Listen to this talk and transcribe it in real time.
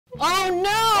Oh no!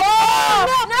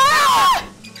 Oh, no!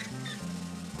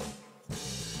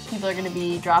 People are gonna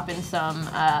be dropping some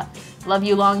love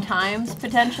you long times,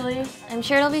 potentially. I'm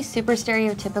sure it'll be super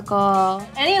stereotypical.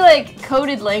 Any like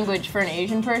coded language for an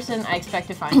Asian person, I expect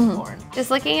to find in porn.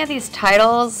 Just looking at these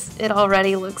titles, it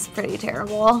already looks pretty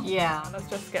terrible. Yeah. Let's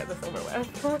just get this over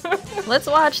with. Let's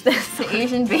watch this. The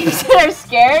Asian babysitter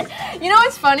scared. You know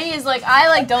what's funny is like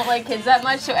I don't like kids that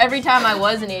much, so every time I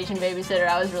was an Asian babysitter,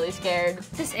 I was really scared.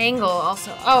 This angle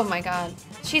also, oh my god.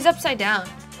 She's upside down.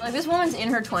 Like this woman's in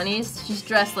her 20s, she's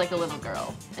dressed like a little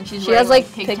girl. And she has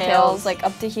like pigtails like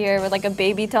up to here with like a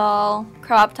baby doll,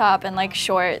 crop top, and like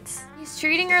shorts. He's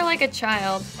treating her like a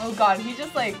child. Oh god, he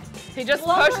just pushed her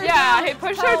down. he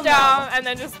pushed her down and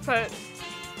then just put.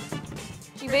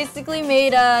 She basically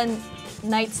made a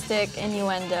nightstick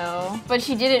innuendo. But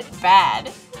she did it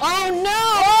bad. Oh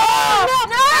no! Oh,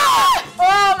 no!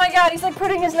 Oh my god, he's like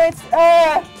putting his Like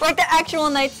the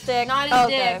actual nightstick. Not his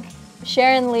dick.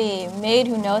 Sharon Lee, maid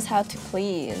who knows how to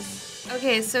please.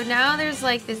 Okay, so now there's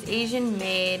like this Asian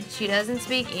maid. She doesn't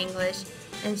speak English,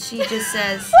 and she just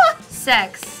says,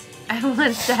 sex. I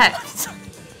want sex.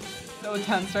 So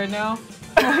tense right now.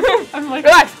 I'm like,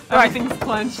 relax. Everything's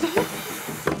clenched.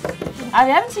 I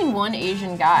haven't seen one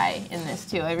Asian guy in this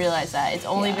too. I realize that. It's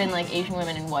only been like Asian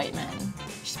women and white men.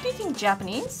 She's speaking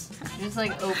Japanese? Just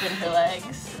like open her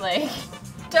legs. Like,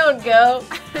 don't go.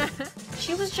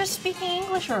 She was just speaking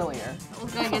English earlier.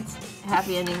 This guy gets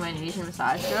happy ending by an Asian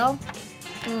massage girl.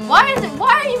 Why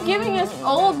are you giving us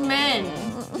old men?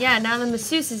 Yeah, now the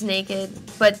masseuse is naked,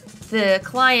 but the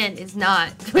client is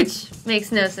not, which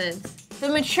makes no sense. The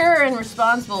mature and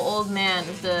responsible old man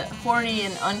is the horny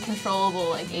and uncontrollable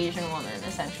like Asian woman,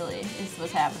 essentially, is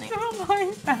what's happening. Oh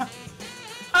my god.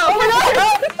 Oh my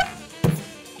god!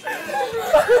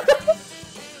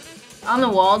 On the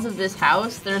walls of this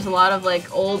house, there's a lot of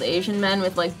like old Asian men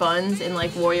with like buns in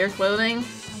like warrior clothing.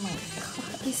 Oh my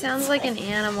god. He sounds like an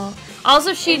animal.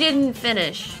 Also, she didn't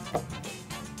finish.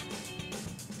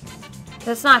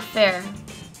 That's not fair.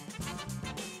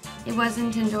 It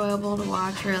wasn't enjoyable to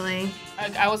watch, really.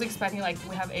 I was expecting like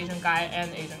we have Asian guy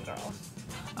and Asian girls.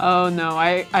 Oh no,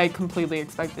 I completely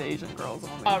expected Asian girls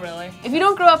only. Oh really? If you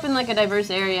don't grow up in like a diverse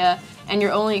area and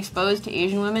you're only exposed to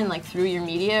Asian women like through your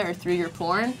media or through your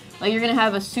porn, like you're gonna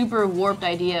have a super warped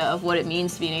idea of what it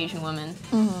means to be an Asian woman.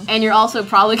 And you're also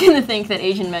probably gonna think that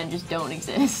Asian men just don't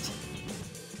exist.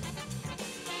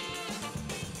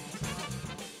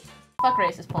 Fuck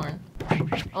racist porn.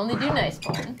 Only do nice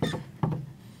porn.